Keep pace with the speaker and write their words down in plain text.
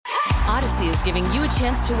Odyssey is giving you a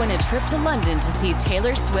chance to win a trip to London to see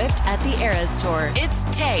Taylor Swift at the Eras Tour. It's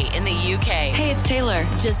Tay in the UK. Hey, it's Taylor.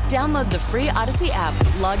 Just download the free Odyssey app,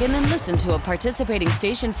 log in and listen to a participating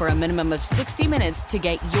station for a minimum of 60 minutes to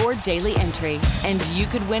get your daily entry. And you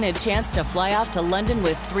could win a chance to fly off to London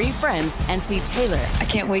with 3 friends and see Taylor. I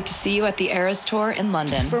can't wait to see you at the Eras Tour in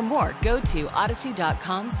London. For more, go to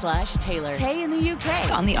odyssey.com/Taylor. Tay in the UK.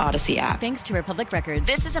 It's on the Odyssey app. Thanks to Republic Records.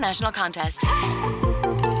 This is a national contest.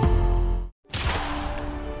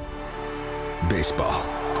 Baseball.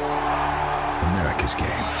 America's game.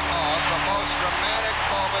 Of the most dramatic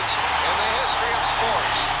moments in the history of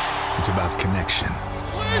sports. It's about connection.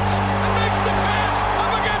 Lynch makes the catch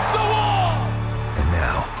up against the wall. And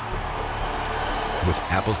now, with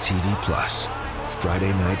Apple TV Plus,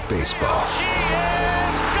 Friday Night Baseball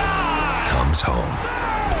comes home.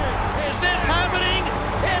 Is this happening?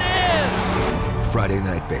 It is. Friday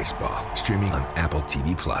Night Baseball, streaming on Apple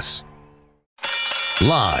TV Plus.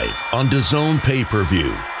 Live on DAZN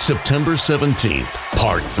pay-per-view, September 17th,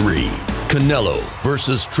 Part 3. Canelo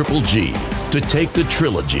versus Triple G. To take the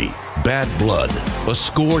trilogy, Bad Blood, a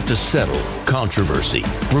score to settle, controversy,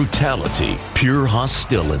 brutality, pure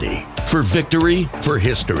hostility. For victory, for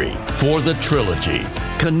history, for the trilogy.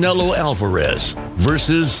 Canelo Alvarez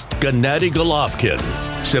versus Gennady Golovkin.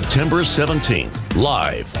 September 17th,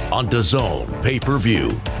 live on DAZN pay-per-view.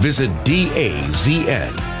 Visit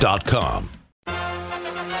DAZN.com.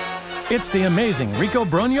 It's the Amazing Rico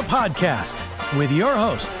Brogna podcast with your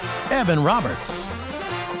host, Evan Roberts. All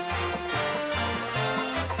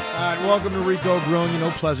right, welcome to Rico Brogna.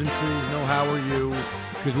 No pleasantries, no how are you,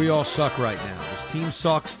 because we all suck right now. This team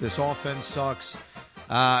sucks. This offense sucks.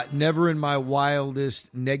 Never in my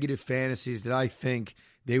wildest negative fantasies did I think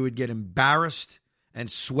they would get embarrassed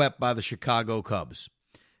and swept by the Chicago Cubs.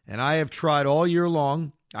 And I have tried all year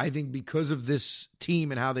long, I think because of this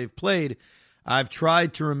team and how they've played, I've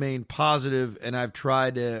tried to remain positive and I've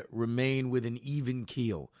tried to remain with an even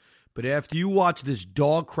keel. But after you watch this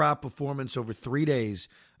dog crap performance over 3 days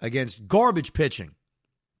against garbage pitching,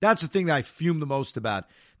 that's the thing that I fume the most about.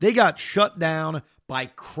 They got shut down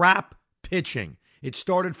by crap pitching. It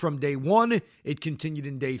started from day 1. It continued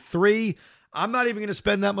in day 3. I'm not even going to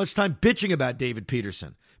spend that much time bitching about David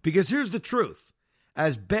Peterson because here's the truth.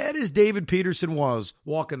 As bad as David Peterson was,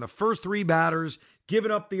 walking the first 3 batters,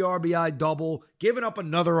 giving up the RBI double, giving up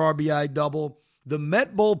another RBI double, the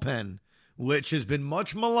Met bullpen, which has been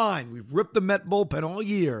much maligned, we've ripped the Met bullpen all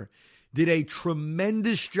year, did a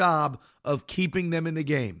tremendous job of keeping them in the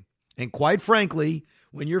game. And quite frankly,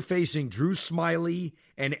 when you're facing Drew Smyly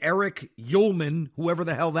and Eric Ullman, whoever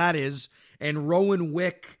the hell that is, and Rowan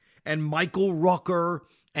Wick and Michael Rucker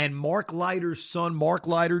and Mark Leiter's son, Mark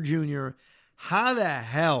Leiter Jr., how the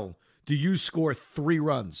hell do you score 3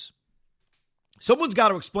 runs? Someone's got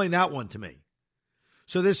to explain that one to me.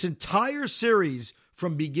 So this entire series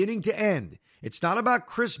from beginning to end, it's not about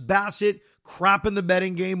Chris Bassett crapping the bed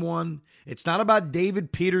in game 1. It's not about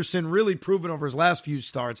David Peterson really proving over his last few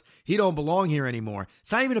starts he don't belong here anymore.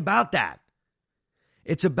 It's not even about that.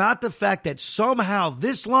 It's about the fact that somehow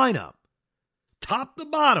this lineup, top to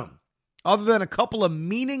bottom, other than a couple of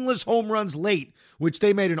meaningless home runs late, which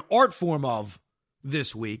they made an art form of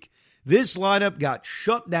this week, this lineup got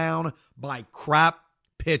shut down by crap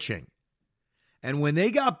pitching. And when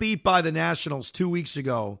they got beat by the Nationals 2 weeks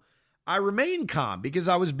ago, I remained calm because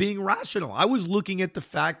I was being rational. I was looking at the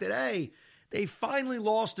fact that, hey, they finally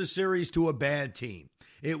lost a series to a bad team.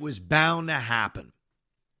 It was bound to happen.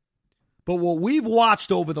 But what we've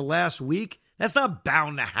watched over the last week, that's not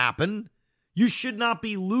bound to happen. You should not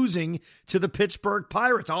be losing to the Pittsburgh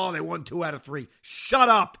Pirates. Oh, they won 2 out of 3. Shut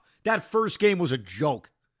up. That first game was a joke.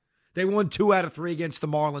 They won 2 out of 3 against the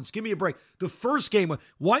Marlins. Give me a break. The first game,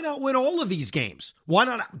 why not win all of these games? Why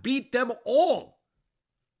not beat them all?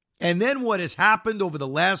 And then what has happened over the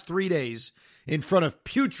last 3 days in front of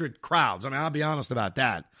putrid crowds. I mean, I'll be honest about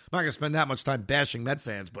that. I'm not going to spend that much time bashing Met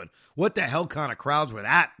fans, but what the hell kind of crowds were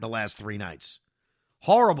that the last 3 nights?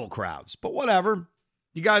 Horrible crowds, but whatever.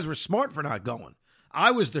 You guys were smart for not going.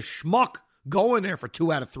 I was the schmuck going there for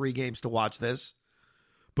 2 out of 3 games to watch this.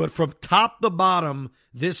 But from top to bottom,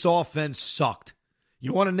 this offense sucked.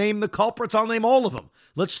 You want to name the culprits? I'll name all of them.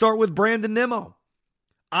 Let's start with Brandon Nimmo.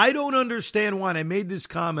 I don't understand why, and I made this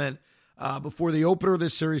comment before the opener of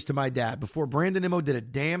this series to my dad, before Brandon Nimmo did a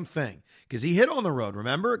damn thing, because he hit on the road,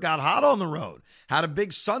 remember? Got hot on the road. Had a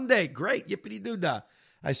big Sunday. Great. Yippity-doo-dah.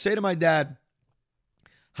 I say to my dad,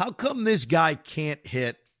 how come this guy can't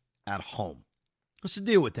hit at home? What's the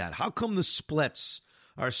deal with that? How come the splits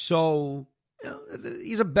are so...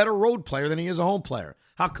 he's a better road player than he is a home player.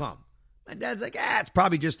 How come? My dad's like, it's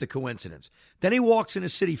probably just a coincidence. Then he walks into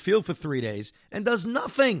Citi Field for 3 days and does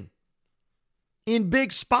nothing. In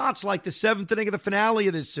big spots like the 7th inning of the finale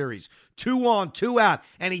of this series. 2 on, 2 out,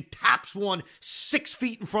 and he taps one 6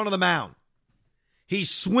 feet in front of the mound. He's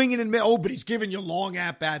swinging in mid. Oh, but he's giving you long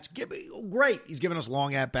at-bats. Great, he's giving us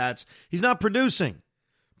long at-bats. He's not producing.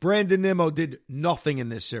 Brandon Nimmo did nothing in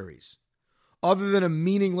this series. Other than a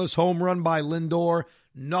meaningless home run by Lindor,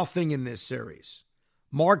 nothing in this series.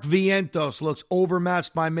 Mark Vientos looks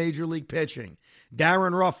overmatched by Major League pitching.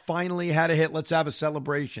 Darren Ruff finally had a hit. Let's have a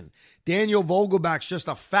celebration. Daniel Vogelback's just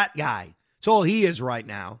a fat guy. That's all he is right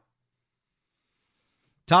now.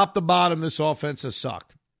 Top to bottom, this offense has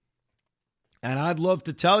sucked. And I'd love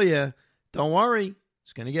to tell you, don't worry,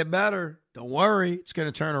 it's going to get better. Don't worry, it's going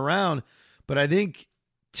to turn around. But I think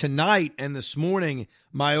tonight and this morning,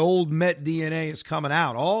 my old Met DNA is coming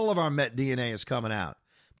out. All of our Met DNA is coming out.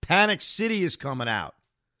 Panic City is coming out.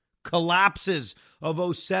 Collapses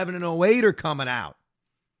of 07 and 08 are coming out.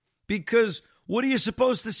 Because what are you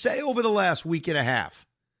supposed to say over the last week and a half?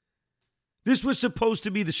 This was supposed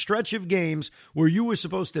to be the stretch of games where you were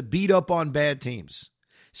supposed to beat up on bad teams.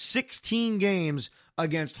 16 games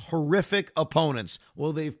against horrific opponents.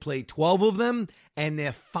 Well, they've played 12 of them, and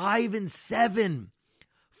they're 5-7.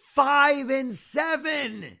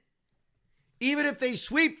 5-7. Even if they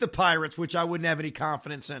sweep the Pirates, which I wouldn't have any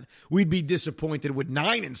confidence in, we'd be disappointed with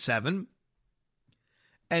 9-7.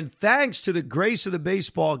 And thanks to the grace of the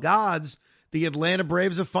baseball gods, the Atlanta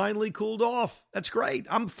Braves have finally cooled off. That's great.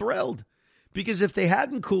 I'm thrilled. Because if they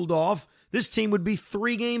hadn't cooled off, this team would be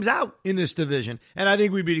 3 games out in this division, and I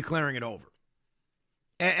think we'd be declaring it over.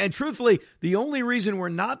 And truthfully, the only reason we're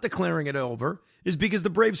not declaring it over is because the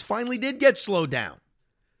Braves finally did get slowed down.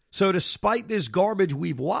 So despite this garbage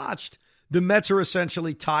we've watched, the Mets are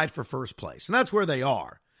essentially tied for first place. And that's where they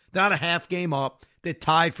are. They're not a half game up. They're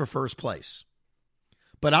tied for first place.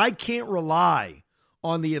 But I can't rely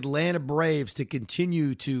on the Atlanta Braves to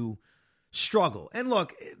continue to struggle. And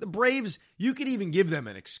look, the Braves, you could even give them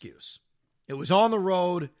an excuse. It was on the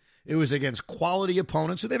road. It was against quality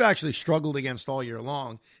opponents who they've actually struggled against all year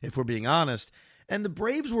long, if we're being honest. And the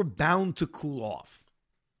Braves were bound to cool off.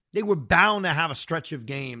 They were bound to have a stretch of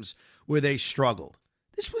games where they struggled.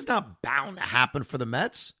 This was not bound to happen for the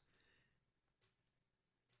Mets.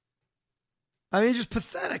 I mean, just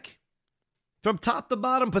pathetic. From top to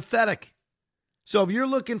bottom, pathetic. So if you're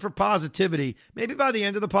looking for positivity, maybe by the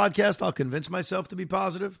end of the podcast, I'll convince myself to be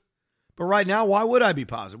positive. But right now, why would I be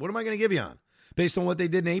positive? What am I going to give you on? Based on what they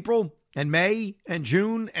did in April and May and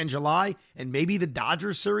June and July and maybe the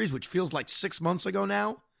Dodgers series, which feels like 6 months ago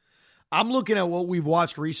now. I'm looking at what we've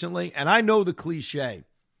watched recently, and I know the cliche,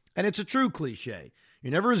 and it's a true cliche.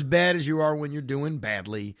 You're never as bad as you are when you're doing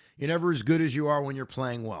badly. You're never as good as you are when you're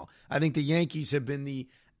playing well. I think the Yankees have been the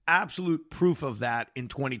absolute proof of that in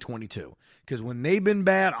 2022. Because when they've been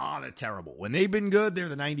bad, they're terrible. When they've been good, they're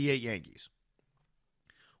the 98 Yankees.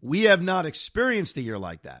 We have not experienced a year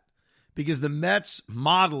like that because the Mets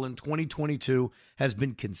model in 2022 has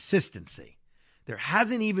been consistency. There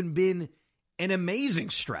hasn't even been an amazing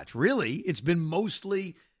stretch, really. It's been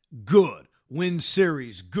mostly good. Win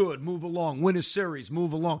series, good, move along. Win a series,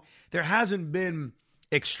 move along. There hasn't been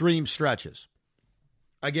extreme stretches.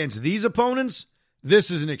 Against these opponents,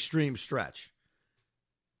 this is an extreme stretch.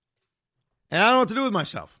 And I don't know what to do with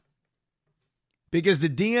myself. Because the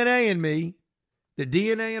DNA in me, the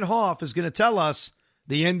DNA in Hoff is going to tell us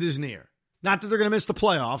the end is near. Not that they're going to miss the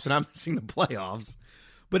playoffs, and I'm missing the playoffs.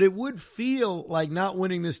 But it would feel like not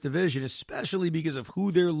winning this division, especially because of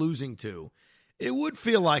who they're losing to, it would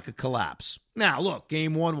feel like a collapse. Now, look,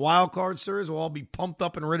 Game 1 wild card series will all be pumped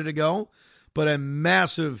up and ready to go, but a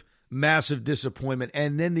massive, massive disappointment.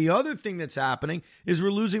 And then the other thing that's happening is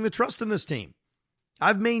we're losing the trust in this team.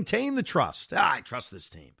 I've maintained the trust. I trust this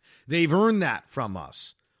team. They've earned that from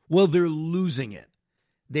us. Well, they're losing it.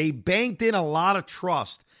 They banked in a lot of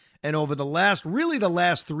trust, and over the last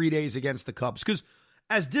 3 days against the Cubs, because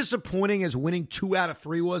as disappointing as winning 2 out of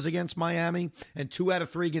 3 was against Miami and 2 out of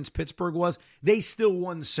 3 against Pittsburgh was, they still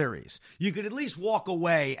won the series. You could at least walk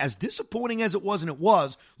away, as disappointing as it was, and it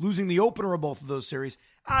was, losing the opener of both of those series.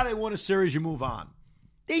 They won a series, you move on.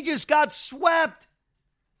 They just got swept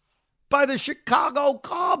by the Chicago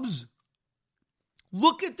Cubs.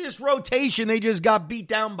 Look at this rotation they just got beat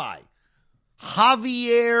down by.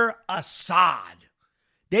 Javier Assad.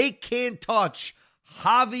 They can't touch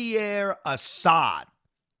Javier Assad.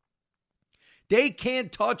 They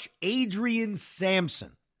can't touch Adrian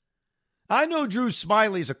Sampson. I know Drew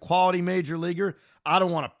Smyly's a quality major leaguer. I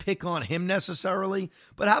don't want to pick on him necessarily.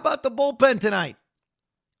 But how about the bullpen tonight?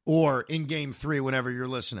 Or in Game 3, whenever you're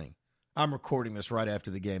listening. I'm recording this right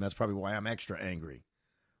after the game. That's probably why I'm extra angry.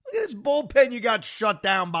 Look at this bullpen you got shut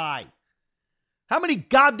down by. How many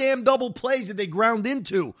goddamn double plays did they ground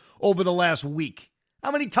into over the last week?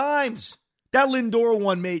 How many times? That Lindor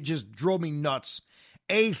one, mate, just drove me nuts.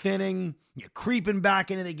 8th inning, you're creeping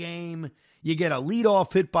back into the game. You get a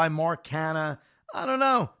leadoff hit by Mark Canha. I don't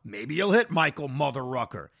know. Maybe you'll hit Michael Mother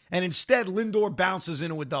Rucker. And instead, Lindor bounces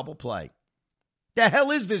into a double play. The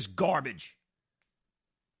hell is this garbage?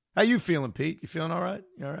 How you feeling, Pete? You feeling all right?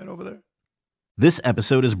 You all right over there? This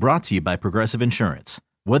episode is brought to you by Progressive Insurance.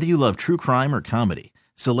 Whether you love true crime or comedy,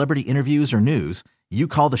 celebrity interviews or news, you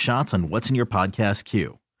call the shots on what's in your podcast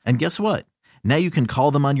queue. And guess what? Now you can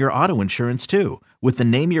call them on your auto insurance too with the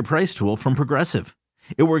Name Your Price tool from Progressive.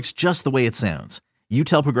 It works just the way it sounds. You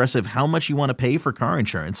tell Progressive how much you want to pay for car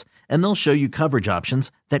insurance, and they'll show you coverage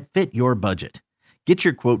options that fit your budget. Get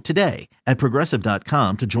your quote today at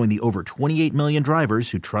Progressive.com to join the over 28 million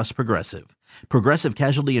drivers who trust Progressive. Progressive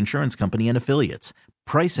Casualty Insurance Company and Affiliates.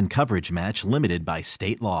 Price and coverage match limited by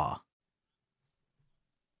state law.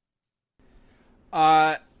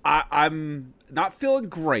 I'm not feeling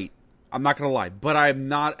great. I'm not going to lie, but I'm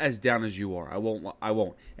not as down as you are. I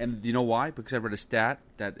won't. And you know why? Because I read a stat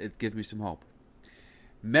that it gives me some hope.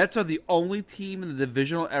 Mets are the only team in the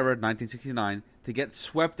divisional era of 1969 to get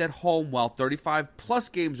swept at home while 35-plus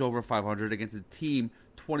games over 500 against a team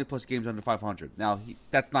 20-plus games under 500. Now,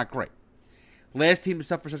 that's not great. Last team to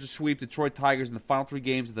suffer such a sweep, Detroit Tigers, in the final 3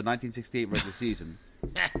 games of the 1968 regular season.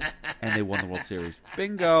 And they won the World Series.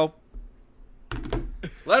 Bingo.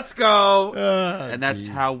 Let's go. And that's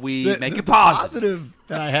how we make it positive.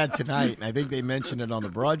 That I had tonight, and I think they mentioned it on the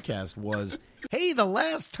broadcast, was, hey, the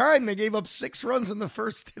last time they gave up 6 runs in the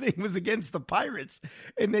first inning was against the Pirates,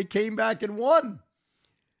 and they came back and won.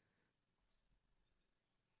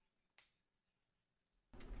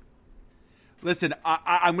 Listen,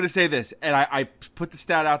 I'm going to say this, and I put the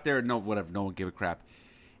stat out there, and no one gave a crap.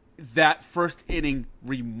 That first inning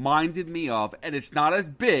reminded me of, and it's not as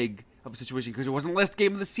big of a situation because it wasn't the last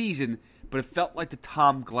game of the season, but it felt like the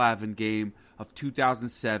Tom Glavine game of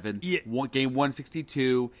 2007, game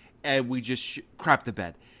 162, and we just crapped the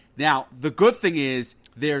bed. Now, the good thing is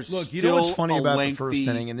there's you know what's funny about the first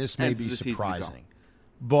inning, and this may be surprising,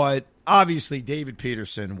 but obviously David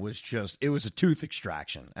Peterson was it was a tooth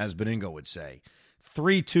extraction, as Beningo would say.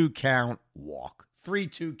 3-2 count, walk.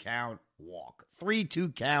 3-2 count, walk.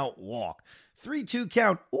 3-2 count, walk. 3-2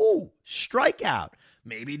 count, ooh, strikeout.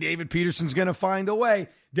 Maybe David Peterson's going to find a way.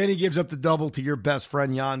 Then he gives up the double to your best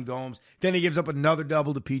friend, Yan Gomes. Then he gives up another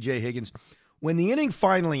double to P.J. Higgins. When the inning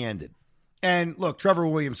finally ended, and look, Trevor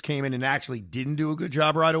Williams came in and actually didn't do a good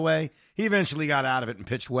job right away. He eventually got out of it and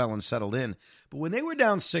pitched well and settled in. But when they were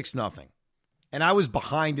down 6-0, and I was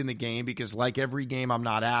behind in the game because like every game I'm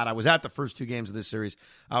not at, I was at the first 2 games of this series.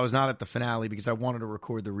 I was not at the finale because I wanted to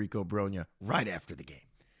record the Rico Brogna right after the game.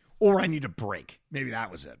 Or I need a break. Maybe that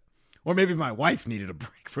was it. Or maybe my wife needed a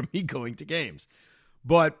break from me going to games.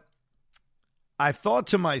 But I thought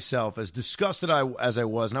to myself, as disgusted as I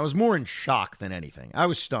was, and I was more in shock than anything. I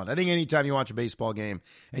was stunned. I think anytime you watch a baseball game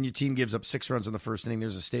and your team gives up 6 runs in the first inning,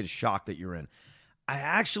 there's a state of shock that you're in. I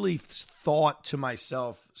actually thought to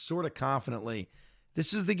myself, sort of confidently,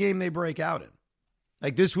 this is the game they break out in.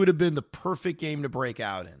 Like, this would have been the perfect game to break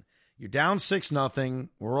out in. You're down 6-0.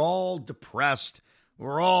 We're all depressed.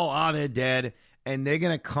 We're all, they're dead. And they're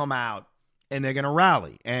going to come out and they're going to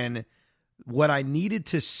rally. And what I needed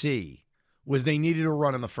to see was they needed a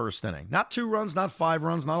run in the first inning. Not 2 runs, not 5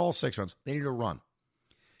 runs, not all 6 runs. They needed a run.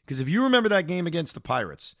 Because if you remember that game against the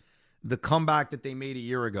Pirates, the comeback that they made a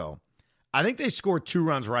year ago, I think they scored 2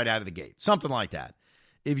 runs right out of the gate. Something like that.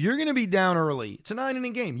 If you're going to be down early, it's a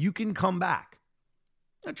 9-inning game. You can come back.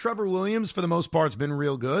 Now, Trevor Williams, for the most part, has been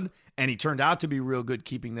real good. And he turned out to be real good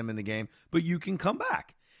keeping them in the game. But you can come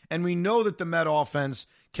back. And we know that the Met offense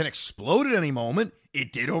can explode at any moment.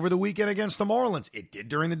 It did over the weekend against the Marlins. It did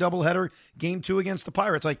during the doubleheader game 2 against the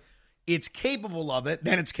Pirates. Like, it's capable of it,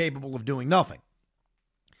 then it's capable of doing nothing.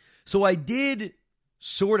 So I did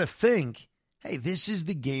sort of think, hey, this is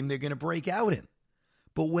the game they're going to break out in.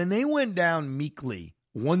 But when they went down meekly,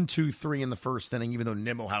 1-2-3 in the first inning, even though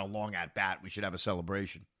Nimmo had a long at-bat, we should have a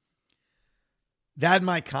celebration. That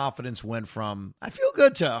my confidence went from, I feel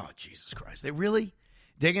good, to, oh, Jesus Christ, they're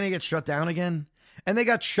going to get shut down again? And they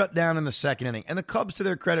got shut down in the second inning. And the Cubs, to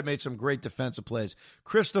their credit, made some great defensive plays.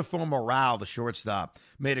 Christopher Morale, the shortstop,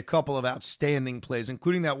 made a couple of outstanding plays,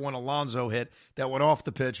 including that one Alonso hit that went off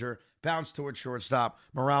the pitcher, bounced towards shortstop.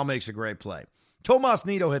 Morale makes a great play. Tomas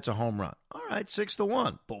Nido hits a home run. All right,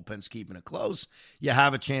 6-1. Bullpen's keeping it close. You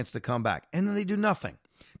have a chance to come back. And then they do nothing.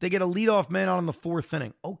 They get a leadoff man on in the fourth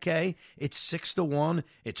inning. Okay, it's 6-1.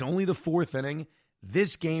 It's only the fourth inning.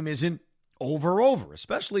 This game isn't over,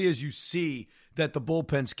 especially as you see that the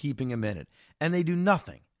bullpen's keeping him in it. And they do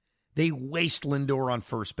nothing. They waste Lindor on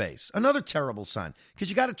first base. Another terrible sign, because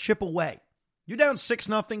you got to chip away. You're down 6-0,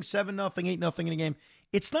 7-0, 8-0 in a game.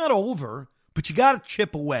 It's not over, but you got to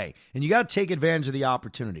chip away, and you got to take advantage of the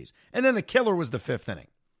opportunities. And then the killer was the fifth inning.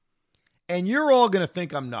 And you're all going to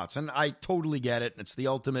think I'm nuts, and I totally get it. It's the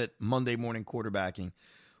ultimate Monday morning quarterbacking.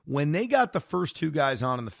 When they got the first two guys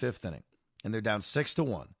on in the fifth inning, and they're down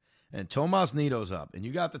 6-1, and Tomas Nido's up, and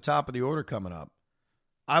you got the top of the order coming up,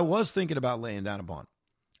 I was thinking about laying down a bunt.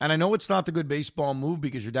 And I know it's not the good baseball move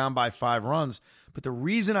because you're down by 5 runs, but the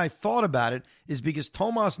reason I thought about it is because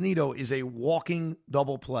Tomas Nido is a walking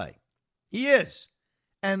double play. He is.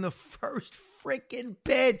 And the first freaking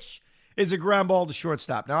pitch is a ground ball to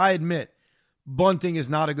shortstop. Now, I admit, bunting is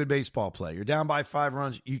not a good baseball play. You're down by 5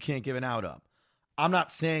 runs. You can't give an out up. I'm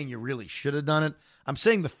not saying you really should have done it. I'm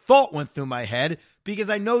saying the thought went through my head because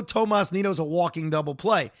I know Tomas Nido's a walking double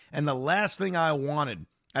play. And the last thing I wanted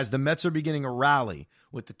as the Mets are beginning a rally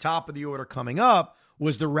with the top of the order coming up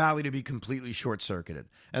was the rally to be completely short-circuited.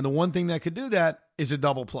 And the one thing that could do that is a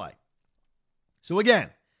double play. So again,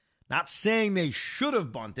 not saying they should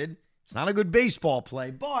have bunted. It's not a good baseball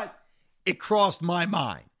play, but it crossed my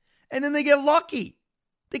mind. And then they get lucky.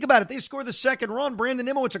 Think about it. They score the second run. Brandon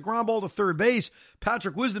Nimmo, it's a ground ball to third base.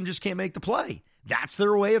 Patrick Wisdom just can't make the play. That's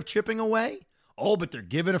their way of chipping away. Oh, but they're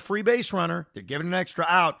giving a free base runner. They're giving an extra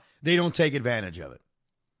out. They don't take advantage of it.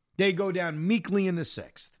 They go down meekly in the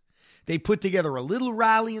sixth. They put together a little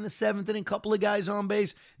rally in the seventh inning, a couple of guys on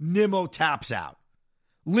base. Nimmo taps out.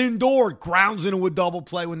 Lindor grounds into a double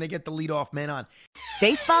play when they get the leadoff man on.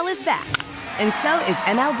 Baseball is back, and so is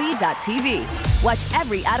MLB.tv. Watch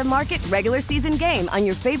every out-of-market regular season game on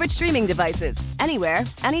your favorite streaming devices, anywhere,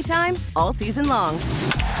 anytime, all season long.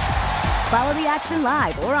 Follow the action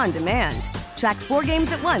live or on demand. Track 4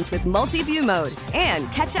 games at once with multi-view mode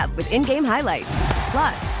and catch up with in-game highlights.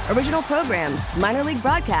 Plus, original programs, minor league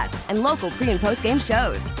broadcasts, and local pre- and post-game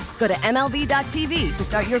shows. Go to MLB.tv to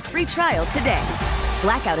start your free trial today.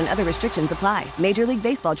 Blackout and other restrictions apply. Major League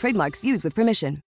Baseball trademarks used with permission.